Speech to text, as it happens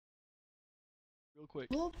Real quick.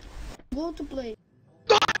 Go to play.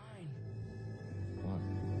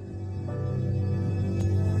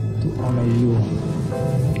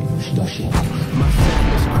 My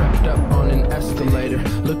sadness crept up on an escalator.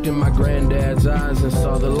 Looked in my granddad's eyes and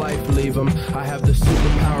saw the life leave him. I have the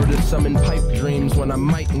superpower to summon pipe dreams when I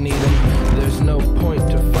might need them. There's no point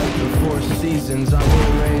to fight the four seasons. I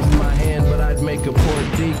will raise my hand, but I'd make a poor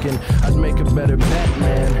deacon. I'd make a better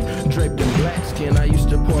Batman, draped in black skin. I used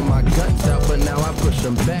to pour my guts out, but now I push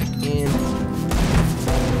them back in.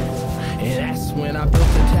 And that's when I built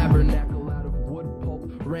a tabernacle out of wood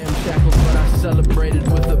pulp, ramshackle, but I celebrated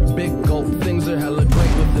with a big gulp. Things are hella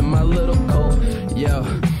great within my little cult. Yo,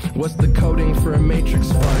 what's the coding for a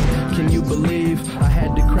matrix fart? Can you believe I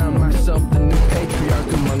had to crown myself the new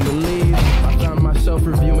patriarch among the leaves? I found myself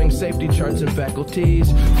reviewing safety charts and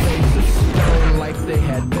faculties, face of stone like they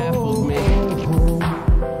had baffled me.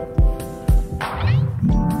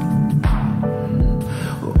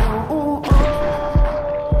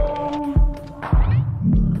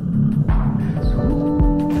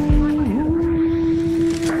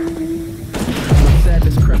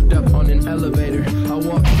 Elevator. I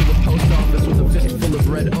walked to the post office with a fistful of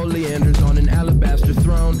red Oleanders on an alabaster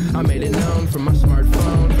throne. I made it known from my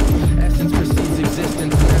smartphone. Essence precedes existence,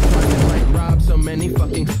 and that's why it might rob so many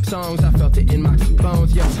fucking songs. I felt it in my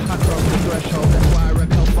bones. Yes, I crossed the threshold. That's why I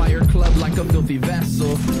rep Hellfire Club like a filthy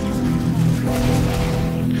vassal.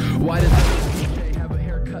 Why does DJ have a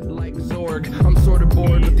haircut like Zorg? I'm sorta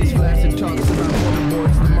bored with these flaccid talks about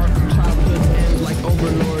waterboards. The mark of childhood ends like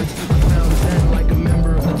overlords. I found Zen like a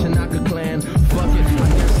member of the Tanaka clan. Fuck it, I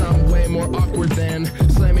guess I'm way more awkward than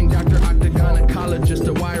slamming Dr. Octagon ecologist,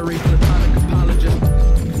 a wiry platonic apologist.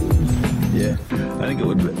 Yeah, I think it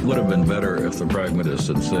would have been better if the pragmatists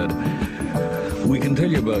had said, we can tell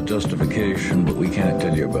you about justification, but we can't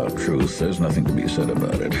tell you about truth. There's nothing to be said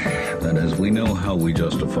about it. That is, we know how we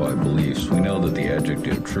justify beliefs. We know that the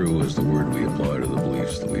adjective true is the word we apply to the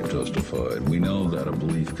beliefs that we've justified. We know that a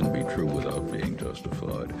belief can be true without being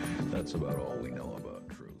justified. That's about all we know about it.